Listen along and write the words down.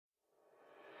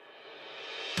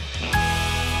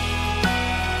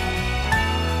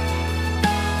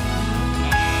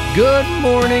Good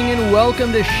morning and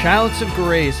welcome to Shouts of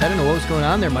Grace. I don't know what was going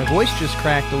on there. My voice just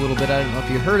cracked a little bit. I don't know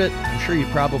if you heard it. I'm sure you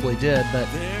probably did, but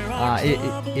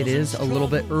it is a little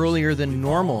bit earlier than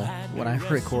normal when I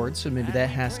record, so maybe that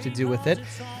has to do with it.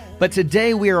 But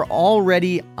today we are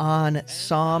already on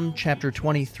Psalm chapter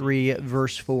 23,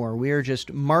 verse 4. We are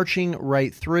just marching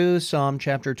right through Psalm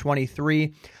chapter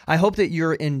 23. I hope that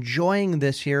you're enjoying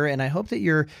this here, and I hope that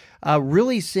you're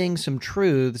really seeing some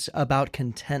truths about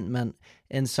contentment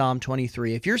in Psalm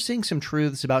 23. If you're seeing some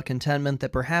truths about contentment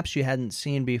that perhaps you hadn't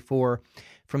seen before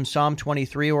from Psalm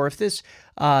 23, or if this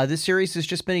series has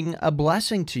just been a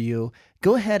blessing to you,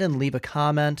 go ahead and leave a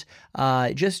comment,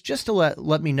 just to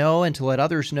let me know and to let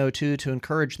others know too, to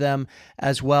encourage them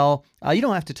as well. You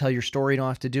don't have to tell your story, you don't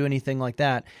have to do anything like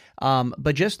that,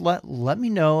 but just let me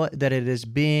know that it is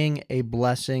being a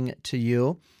blessing to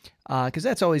you, because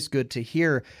that's always good to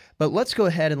hear. But let's go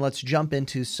ahead and let's jump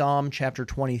into Psalm chapter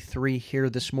 23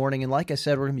 here this morning. And like I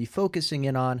said, we're going to be focusing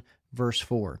in on verse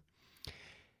 4.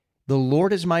 The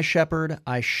Lord is my shepherd,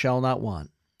 I shall not want.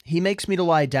 He makes me to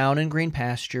lie down in green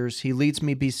pastures. He leads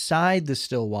me beside the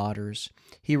still waters.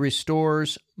 He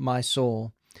restores my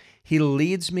soul. He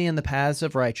leads me in the paths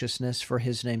of righteousness for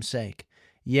his name's sake.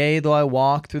 Yea, though I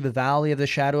walk through the valley of the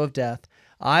shadow of death,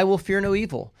 I will fear no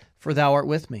evil, for thou art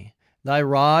with me. Thy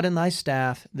rod and thy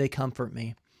staff, they comfort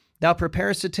me. Thou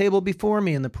preparest a table before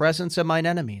me in the presence of mine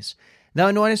enemies.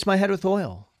 Thou anointest my head with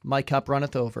oil. My cup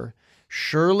runneth over.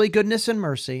 Surely goodness and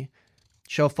mercy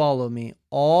shall follow me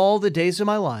all the days of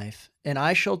my life, and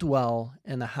I shall dwell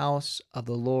in the house of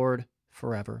the Lord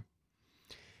forever.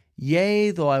 Yea,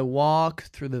 though I walk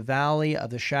through the valley of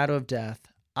the shadow of death,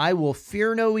 I will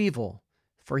fear no evil,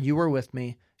 for you are with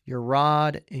me. Your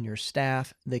rod and your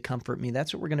staff, they comfort me.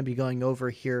 That's what we're going to be going over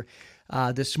here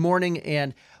this morning.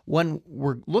 And when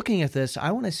we're looking at this,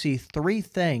 I want to see three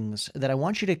things that I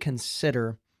want you to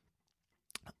consider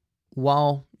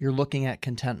while you're looking at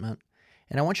contentment.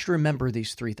 And I want you to remember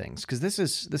these three things, because this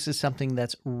is something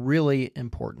that's really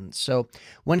important. So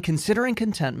when considering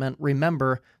contentment,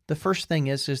 remember the first thing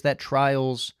is that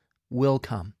trials will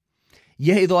come.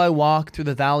 Yea, though I walk through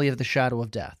the valley of the shadow of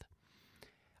death.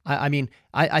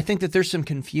 I think that there's some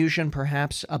confusion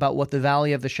perhaps about what the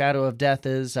valley of the shadow of death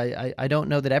is. I don't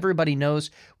know that everybody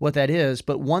knows what that is,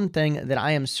 but one thing that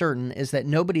I am certain is that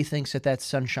nobody thinks that that's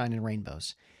sunshine and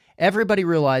rainbows. Everybody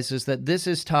realizes that this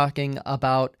is talking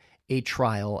about a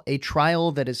trial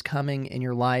that is coming in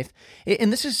your life.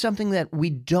 And this is something that we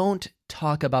don't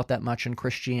talk about that much in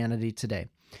Christianity today.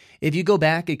 If you go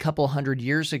back a couple hundred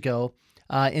years ago,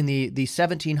 in the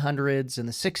 1700s and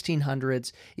the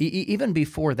 1600s, even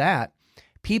before that,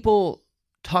 people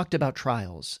talked about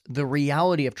trials, the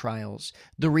reality of trials,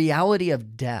 the reality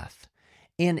of death.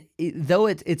 And though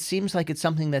it seems like it's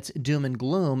something that's doom and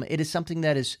gloom, it is something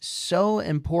that is so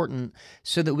important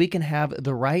so that we can have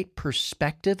the right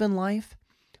perspective in life,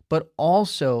 but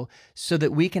also so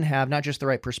that we can have not just the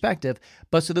right perspective,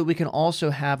 but so that we can also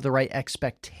have the right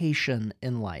expectation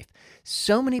in life.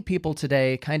 So many people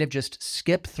today kind of just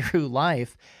skip through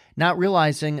life, not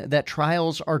realizing that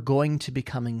trials are going to be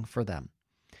coming for them.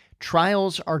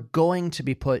 Trials are going to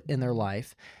be put in their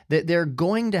life, that they're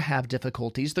going to have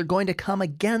difficulties, they're going to come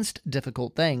against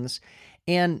difficult things,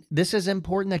 and this is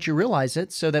important that you realize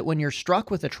it so that when you're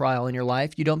struck with a trial in your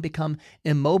life, you don't become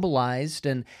immobilized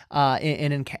and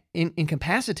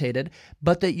incapacitated,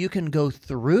 but that you can go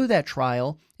through that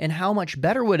trial. And how much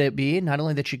better would it be, not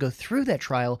only that you go through that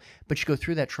trial, but you go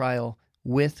through that trial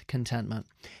with contentment?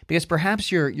 Because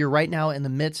perhaps you're right now in the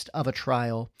midst of a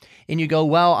trial and you go,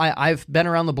 well, I've been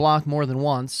around the block more than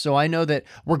once, so I know that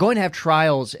we're going to have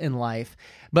trials in life,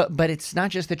 but it's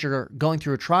not just that you're going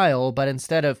through a trial, but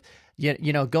instead of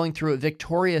going through it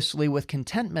victoriously with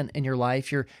contentment in your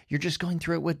life, you're just going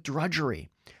through it with drudgery.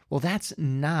 Well, that's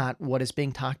not what is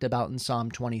being talked about in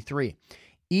Psalm 23.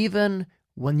 Even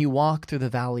when you walk through the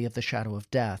valley of the shadow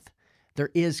of death, there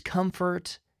is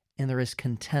comfort and there is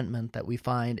contentment that we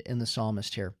find in the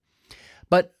psalmist here.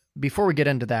 But before we get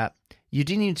into that, you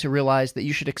do need to realize that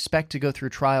you should expect to go through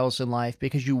trials in life,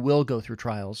 because you will go through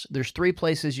trials. There's three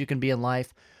places you can be in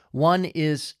life. One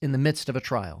is in the midst of a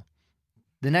trial.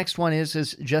 The next one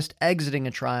is just exiting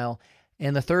a trial.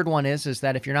 And the third one is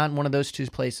that if you're not in one of those two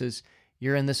places,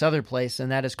 you're in this other place,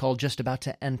 and that is called just about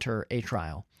to enter a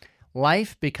trial.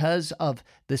 Life, because of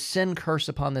the sin curse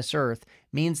upon this earth,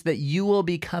 means that you will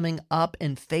be coming up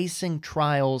and facing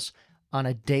trials on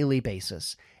a daily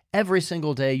basis. Every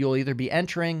single day, you'll either be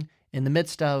entering, in the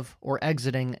midst of, or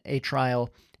exiting a trial.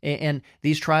 And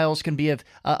these trials can be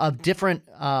of different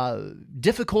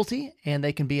difficulty, and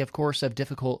they can be, of course, of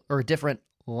difficult or different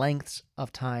lengths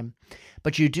of time.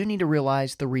 But you do need to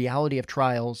realize the reality of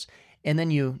trials. And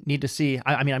then you need to see,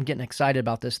 I'm getting excited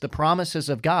about this. The promises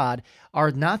of God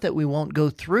are not that we won't go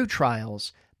through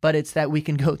trials, but it's that we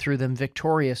can go through them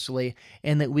victoriously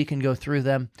and that we can go through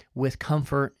them with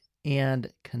comfort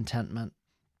and contentment.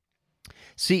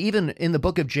 See, even in the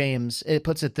book of James, it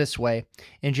puts it this way.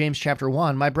 In James chapter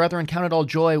 1, "My brethren, count it all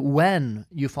joy when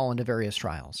you fall into various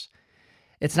trials."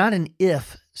 It's not an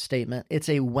if statement, it's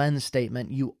a when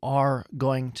statement. You are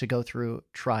going to go through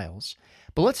trials.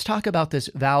 But let's talk about this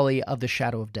valley of the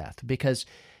shadow of death, because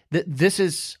this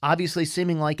is obviously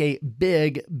seeming like a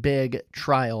big, big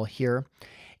trial here.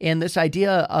 And this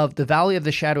idea of the valley of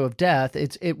the shadow of death,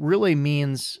 it really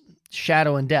means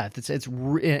shadow and death. It's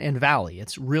in valley.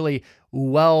 It's really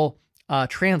well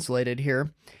translated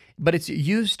here, but it's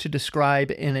used to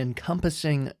describe an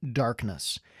encompassing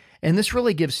darkness. And this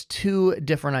really gives two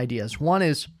different ideas. One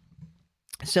is,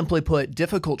 simply put,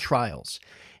 difficult trials.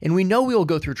 And we know we will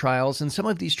go through trials, and some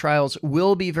of these trials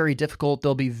will be very difficult.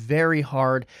 They'll be very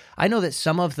hard. I know that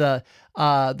some of the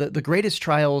greatest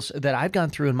trials that I've gone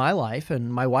through in my life,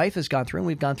 and my wife has gone through, and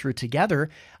we've gone through together,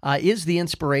 is the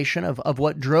inspiration of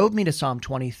what drove me to Psalm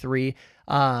 23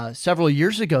 several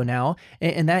years ago now,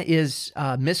 and that is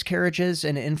miscarriages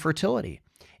and infertility.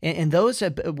 And those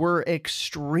were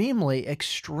extremely,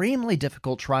 extremely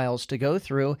difficult trials to go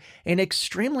through and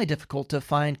extremely difficult to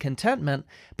find contentment.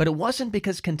 But it wasn't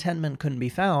because contentment couldn't be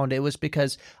found. It was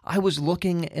because I was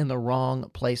looking in the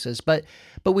wrong places. But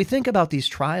we think about these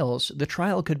trials. The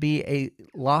trial could be a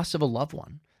loss of a loved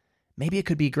one. Maybe it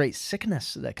could be great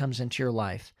sickness that comes into your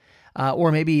life,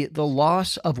 or maybe the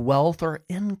loss of wealth or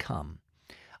income.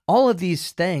 All of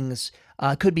these things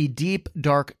could be deep,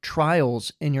 dark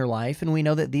trials in your life, and we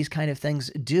know that these kind of things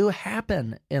do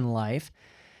happen in life.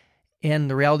 And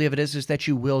the reality of it is that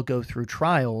you will go through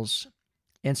trials,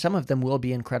 and some of them will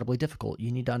be incredibly difficult.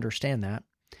 You need to understand that.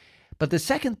 But the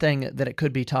second thing that it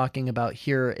could be talking about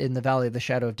here in the Valley of the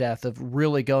Shadow of Death, of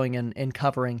really going and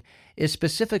covering, is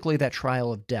specifically that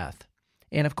trial of death.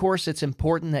 And of course, it's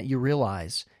important that you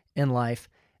realize in life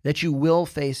that you will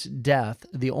face death.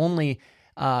 The only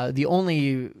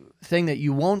thing that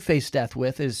you won't face death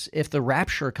with is if the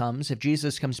rapture comes, if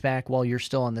Jesus comes back while you're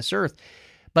still on this earth.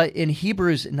 But in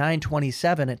Hebrews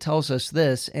 9:27, it tells us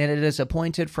this, "And it is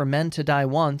appointed for men to die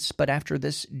once, but after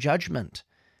this judgment."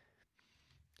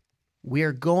 We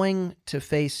are going to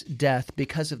face death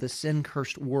because of the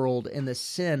sin-cursed world and the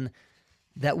sin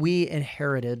that we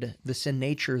inherited, the sin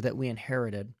nature that we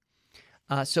inherited.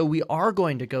 So we are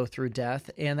going to go through death,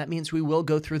 and that means we will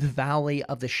go through the valley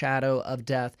of the shadow of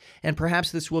death. And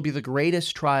perhaps this will be the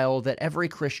greatest trial that every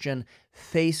Christian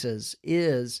faces,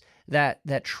 is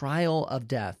that trial of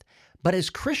death. But as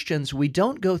Christians, we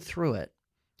don't go through it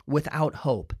without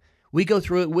hope. We go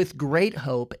through it with great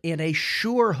hope and a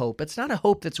sure hope. It's not a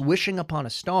hope that's wishing upon a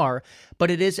star, but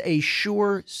it is a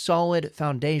sure, solid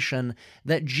foundation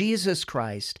that Jesus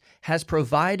Christ has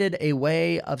provided a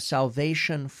way of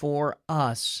salvation for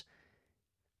us.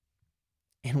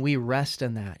 And we rest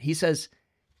in that. He says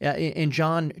in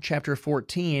John chapter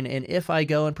 14, "And if I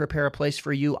go and prepare a place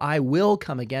for you, I will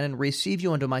come again and receive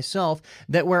you unto myself,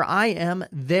 that where I am,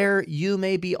 there you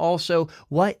may be also."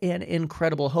 What an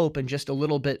incredible hope. And just a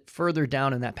little bit further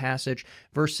down in that passage,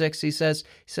 verse 6, he says,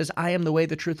 "I am the way,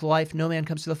 the truth, the life. No man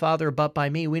comes to the Father but by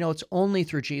me." We know it's only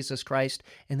through Jesus Christ.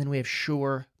 And then we have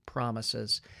sure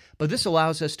promises. But this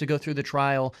allows us to go through the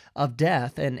trial of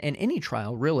death, and any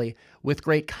trial really, with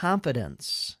great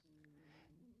confidence,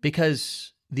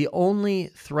 because the only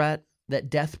threat that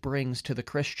death brings to the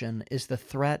Christian is the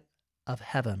threat of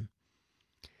heaven.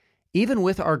 Even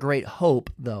with our great hope,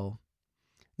 though,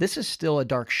 this is still a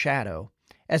dark shadow,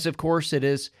 as of course it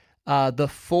is the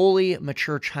fully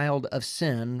mature child of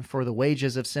sin, for the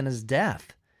wages of sin is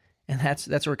death. And that's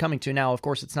what we're coming to now. Of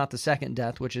course, it's not the second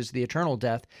death, which is the eternal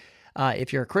death,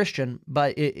 if you're a Christian,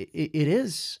 but it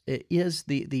is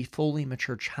the fully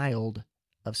mature child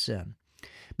of sin.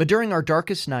 But during our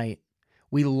darkest night,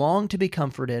 we long to be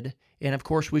comforted, and of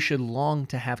course we should long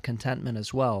to have contentment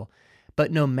as well. But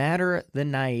no matter the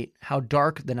night, how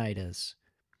dark the night is,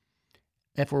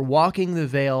 if we're walking the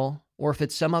veil, or if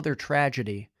it's some other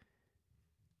tragedy,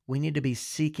 we need to be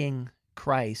seeking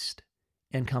Christ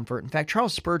and comfort. In fact,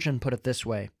 Charles Spurgeon put it this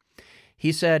way.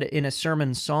 He said in a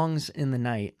sermon, "Songs in the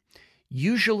Night,"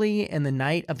 usually in the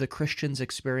night of the Christian's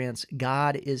experience,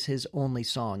 God is his only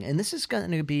song. And this is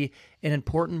going to be an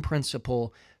important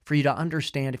principle for you to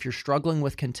understand if you're struggling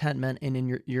with contentment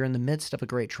and you're in the midst of a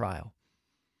great trial.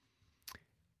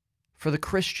 For the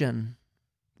Christian,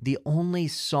 the only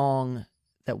song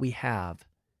that we have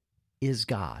is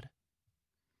God.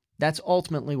 That's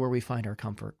ultimately where we find our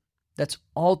comfort. That's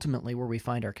ultimately where we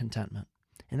find our contentment.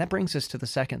 And that brings us to the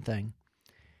second thing.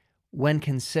 When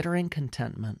considering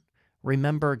contentment,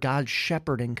 remember God's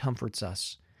shepherding comforts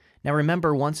us. Now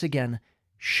remember, once again,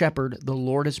 shepherd, the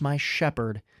Lord is my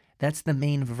shepherd. That's the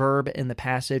main verb in the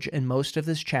passage, and most of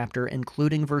this chapter,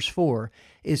 including verse 4,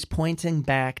 is pointing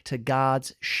back to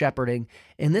God's shepherding.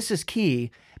 And this is key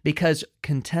because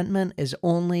contentment is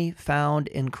only found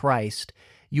in Christ.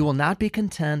 You will not be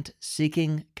content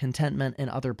seeking contentment in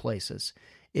other places.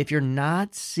 If you're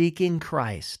not seeking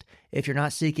Christ, if you're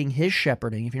not seeking His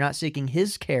shepherding, if you're not seeking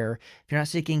His care, if you're not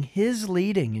seeking His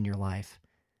leading in your life,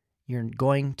 you're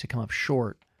going to come up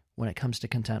short when it comes to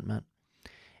contentment.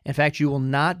 In fact, you will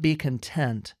not be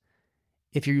content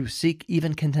if you seek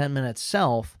even contentment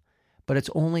itself, but it's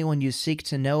only when you seek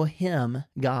to know Him,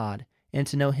 God, and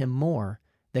to know Him more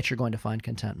that you're going to find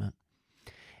contentment.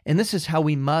 And this is how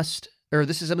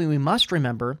this is something we must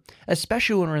remember,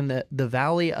 especially when we're in the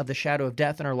valley of the shadow of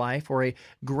death in our life or a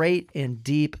great and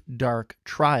deep, dark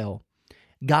trial.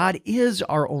 God is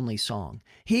our only song.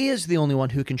 He is the only one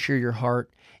who can cheer your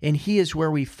heart, and He is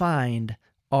where we find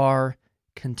our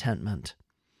contentment.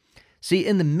 See,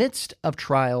 in the midst of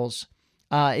trials,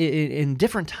 in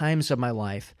different times of my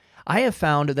life, I have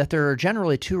found that there are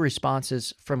generally two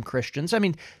responses from Christians. I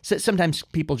mean, sometimes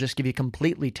people just give you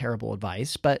completely terrible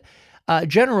advice, but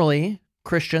generally,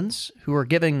 Christians who are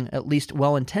giving at least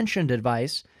well-intentioned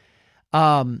advice,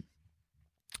 one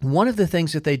of the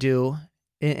things that they do,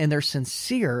 and they're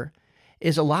sincere,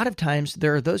 is a lot of times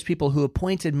there are those people who have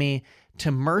pointed me to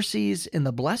mercies and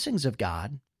the blessings of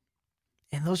God,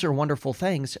 and those are wonderful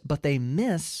things, but they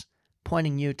miss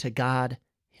pointing you to God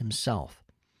Himself.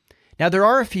 Now, there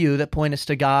are a few that point us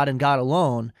to God and God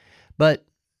alone, but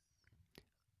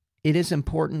it is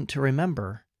important to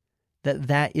remember that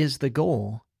that is the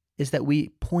goal, is that we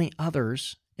point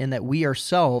others and that we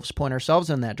ourselves point ourselves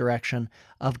in that direction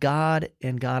of God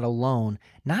and God alone,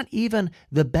 not even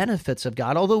the benefits of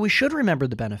God, although we should remember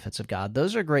the benefits of God.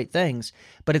 Those are great things,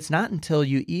 but it's not until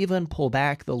you even pull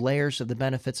back the layers of the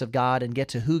benefits of God and get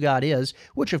to who God is,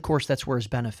 which of course that's where His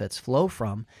benefits flow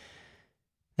from,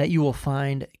 that you will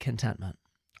find contentment.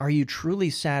 Are you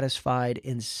truly satisfied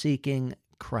in seeking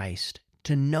Christ,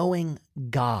 to knowing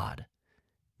God?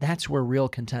 That's where real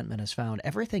contentment is found.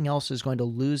 Everything else is going to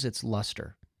lose its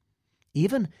luster.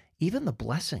 Even the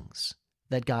blessings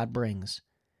that God brings.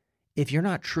 If you're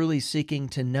not truly seeking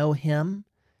to know Him,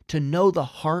 to know the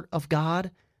heart of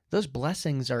God, those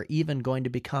blessings are even going to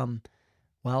become,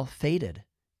 faded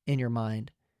in your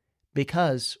mind.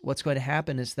 Because what's going to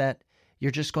happen is that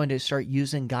you're just going to start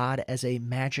using God as a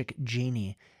magic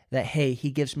genie. That, hey,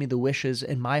 He gives me the wishes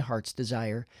and my heart's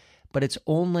desire. But it's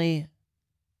only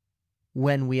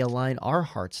when we align our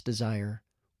heart's desire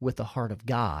with the heart of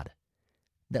God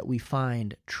that we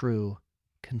find true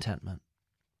contentment.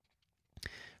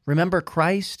 Remember,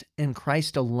 Christ and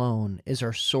Christ alone is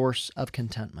our source of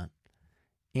contentment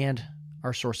and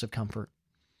our source of comfort.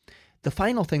 The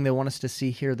final thing they want us to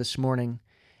see here this morning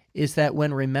is that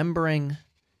when remembering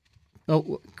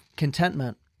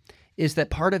contentment, is that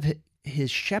part of His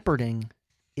shepherding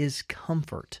is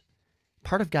comfort.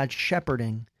 Part of God's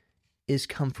shepherding is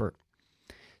comfort.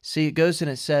 See, it goes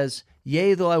and it says,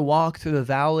 "Yea, though I walk through the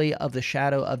valley of the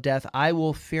shadow of death, I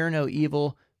will fear no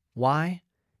evil." Why?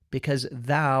 Because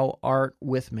Thou art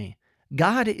with me.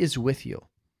 God is with you.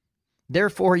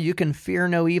 Therefore, you can fear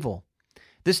no evil.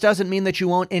 This doesn't mean that you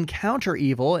won't encounter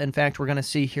evil. In fact, we're going to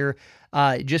see here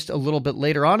just a little bit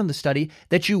later on in the study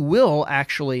that you will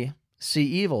actually see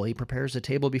evil. He prepares a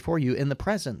table before you in the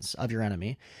presence of your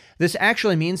enemy. This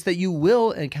actually means that you will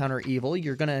encounter evil.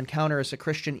 You're going to encounter, as a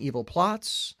Christian, evil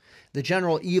plots, the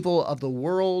general evil of the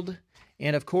world,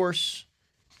 and of course,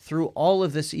 through all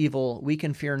of this evil, we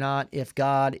can fear not if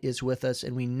God is with us,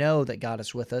 and we know that God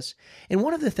is with us. And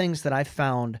one of the things that I've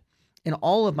found in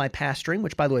all of my pastoring,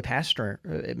 which, by the way, pastor,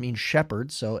 it means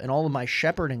shepherd, so in all of my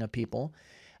shepherding of people,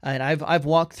 and I've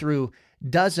walked through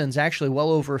dozens, actually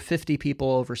well over 50 people,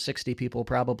 over 60 people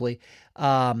probably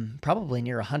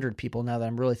near 100 people now that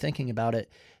I'm really thinking about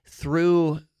it,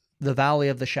 through the valley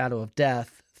of the shadow of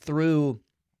death, through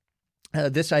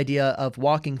this idea of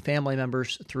walking family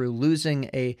members through losing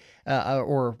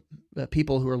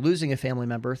people who are losing a family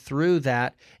member, through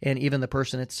that, and even the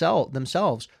person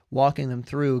themselves, walking them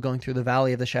through, going through the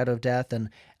valley of the shadow of death, and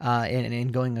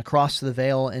going across the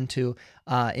veil into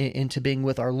being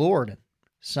with our Lord.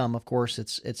 Some, of course,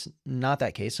 it's not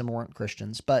that case. Some weren't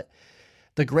Christians. But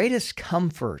the greatest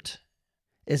comfort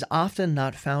is often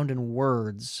not found in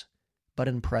words, but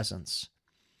in presence.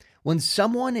 When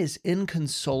someone is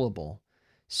inconsolable,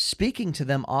 Speaking to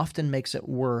them often makes it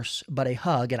worse, but a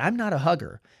hug, and I'm not a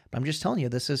hugger, but I'm just telling you,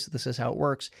 this is how it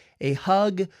works. A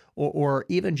hug or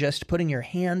even just putting your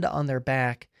hand on their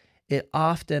back, it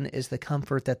often is the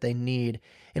comfort that they need.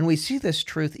 And we see this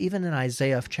truth even in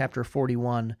Isaiah chapter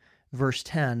 41, verse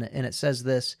 10, and it says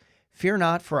this, "Fear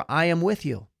not, for I am with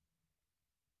you.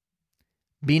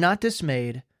 Be not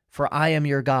dismayed, for I am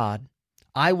your God.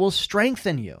 I will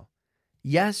strengthen you.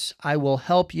 Yes, I will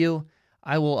help you.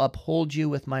 I will uphold you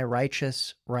with my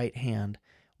righteous right hand."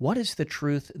 What is the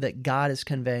truth that God is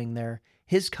conveying there?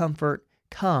 His comfort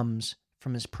comes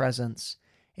from His presence.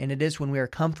 And it is when we are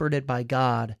comforted by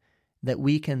God that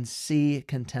we can see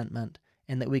contentment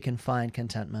and that we can find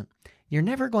contentment. You're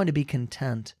never going to be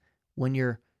content when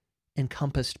you're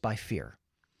encompassed by fear.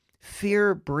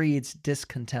 Fear breeds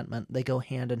discontentment. They go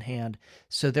hand in hand.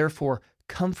 So therefore,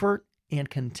 comfort and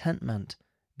contentment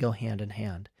go hand in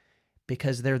hand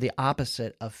because they're the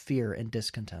opposite of fear and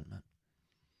discontentment.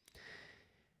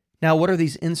 Now, what are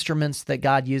these instruments that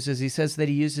God uses? He says that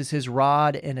He uses His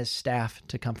rod and His staff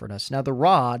to comfort us. Now, the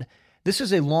rod, this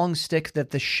is a long stick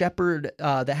that the shepherd,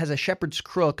 that has a shepherd's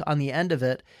crook on the end of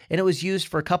it, and it was used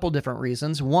for a couple different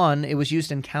reasons. One, it was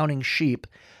used in counting sheep.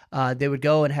 They would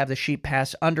go and have the sheep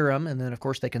pass under them, and then, of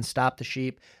course, they can stop the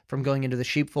sheep from going into the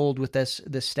sheepfold with this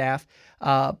staff.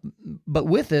 But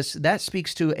with this, that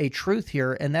speaks to a truth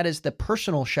here, and that is the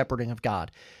personal shepherding of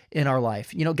God in our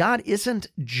life. You know, God isn't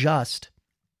just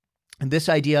this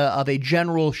idea of a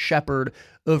general shepherd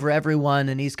over everyone,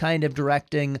 and He's kind of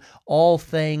directing all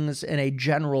things in a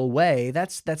general way.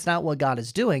 That's not what God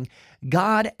is doing.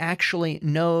 God actually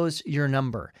knows your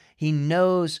number. He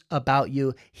knows about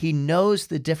you. He knows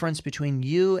the difference between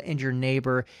you and your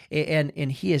neighbor,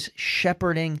 and He is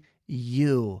shepherding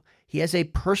you. He has a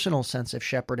personal sense of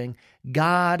shepherding.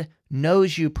 God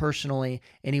knows you personally,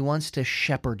 and He wants to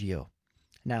shepherd you.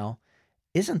 Now,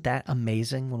 isn't that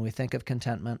amazing when we think of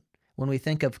contentment? When we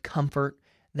think of comfort,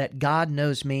 that God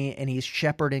knows me and He's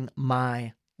shepherding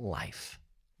my life.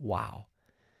 Wow.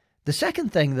 The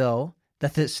second thing, though,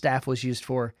 that this staff was used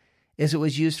for is it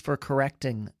was used for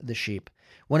correcting the sheep.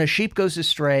 When a sheep goes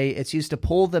astray, it's used to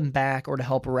pull them back or to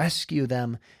help rescue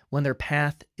them when their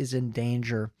path is in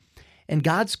danger. And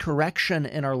God's correction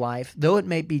in our life, though it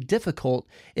may be difficult,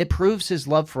 it proves His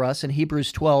love for us. In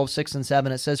Hebrews 12, 6 and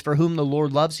 7, it says, "For whom the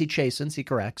Lord loves, He chastens," He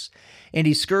corrects, "and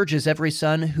He scourges every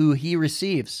son who He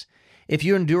receives. If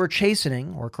you endure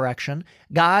chastening," or correction,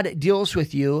 "God deals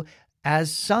with you as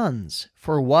sons.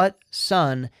 For what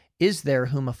son is there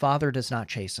whom a father does not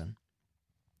chasten?"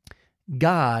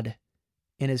 God,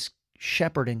 in His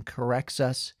shepherding, corrects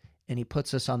us, and He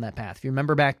puts us on that path. If you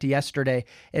remember back to yesterday,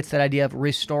 it's that idea of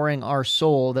restoring our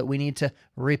soul, that we need to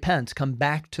repent, come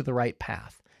back to the right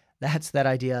path. That's that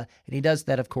idea, and He does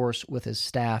that, of course, with His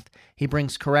staff. He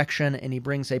brings correction, and He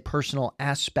brings a personal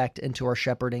aspect into our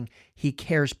shepherding. He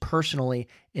cares personally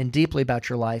and deeply about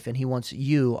your life, and He wants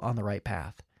you on the right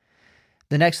path.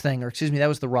 The next thing, that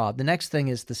was the rod. The next thing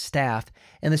is the staff,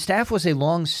 and the staff was a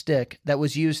long stick that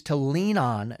was used to lean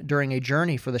on during a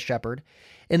journey for the shepherd,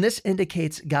 and this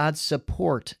indicates God's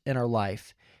support in our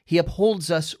life. He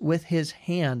upholds us with His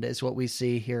hand, is what we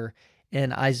see here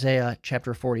in Isaiah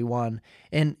chapter 41.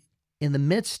 And in the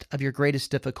midst of your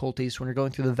greatest difficulties, when you're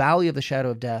going through the valley of the shadow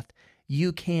of death,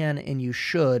 you can and you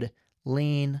should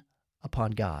lean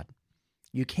upon God.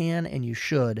 You can and you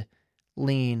should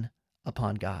lean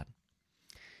upon God.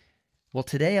 Well,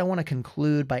 today I want to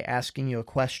conclude by asking you a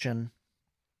question,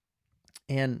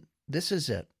 and this is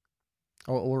it.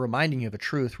 Or reminding you of a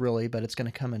truth, really, but it's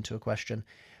going to come into a question.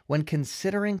 When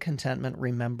considering contentment,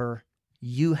 remember,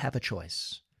 you have a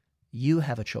choice. You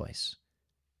have a choice.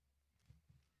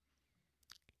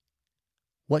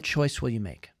 What choice will you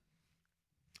make?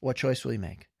 What choice will you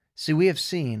make? See, we have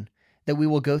seen that we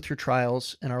will go through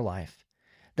trials in our life,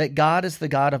 that God is the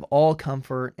God of all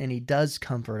comfort, and He does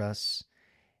comfort us,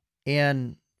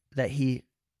 and that He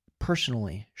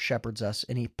personally shepherds us,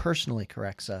 and He personally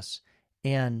corrects us,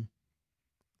 and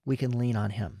we can lean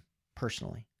on Him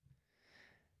personally.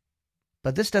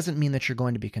 But this doesn't mean that you're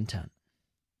going to be content.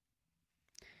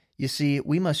 You see,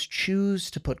 we must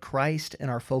choose to put Christ in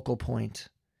our focal point,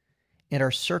 and our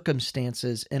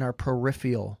circumstances in our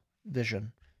peripheral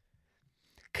vision.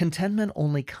 Contentment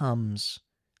only comes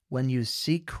when you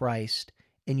seek Christ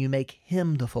and you make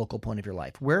Him the focal point of your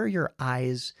life. Where are your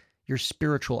eyes, your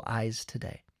spiritual eyes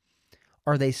today?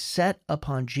 Are they set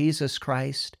upon Jesus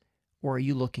Christ, or are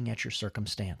you looking at your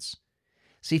circumstance?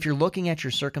 See, if you're looking at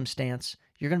your circumstance,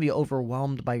 you're going to be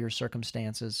overwhelmed by your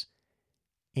circumstances,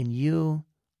 and you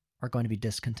are going to be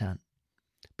discontent.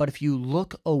 But if you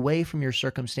look away from your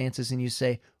circumstances and you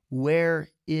say, "Where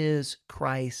is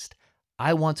Christ?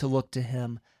 I want to look to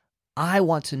him. I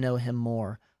want to know him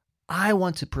more. I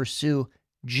want to pursue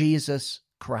Jesus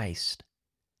Christ.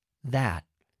 That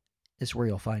is where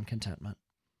you'll find contentment.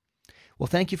 Well,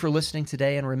 thank you for listening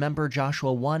today, and remember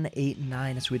Joshua 1, 8, and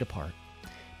 9 as we depart.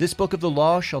 This book of the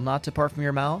law shall not depart from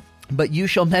your mouth, but you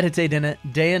shall meditate in it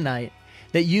day and night,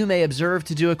 that you may observe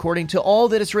to do according to all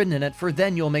that is written in it, for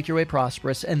then you will make your way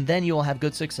prosperous, and then you will have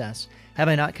good success. Have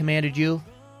I not commanded you?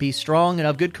 Be strong and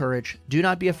of good courage. Do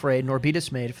not be afraid, nor be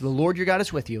dismayed, for the Lord your God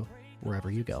is with you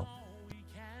wherever you go.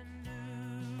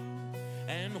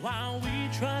 And while we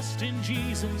trust in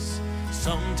Jesus,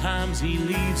 sometimes he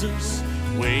leaves us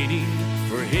waiting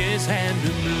for his hand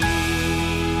to move.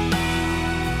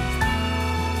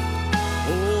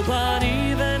 Oh, but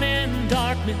even in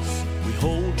darkness, we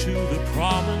hold to the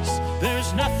promise.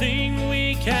 There's nothing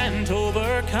we can't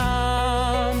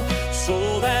overcome.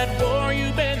 So that war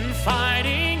you've been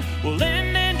fighting will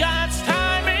end in God's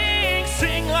timing.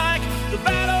 Sing like the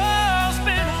battle's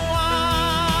been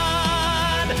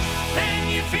won. Then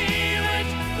you feel it,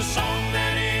 the song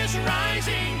that is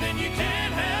rising. Then you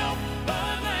can't help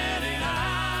but let it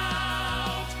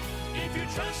out. If you're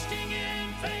trusting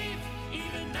in faith,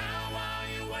 even now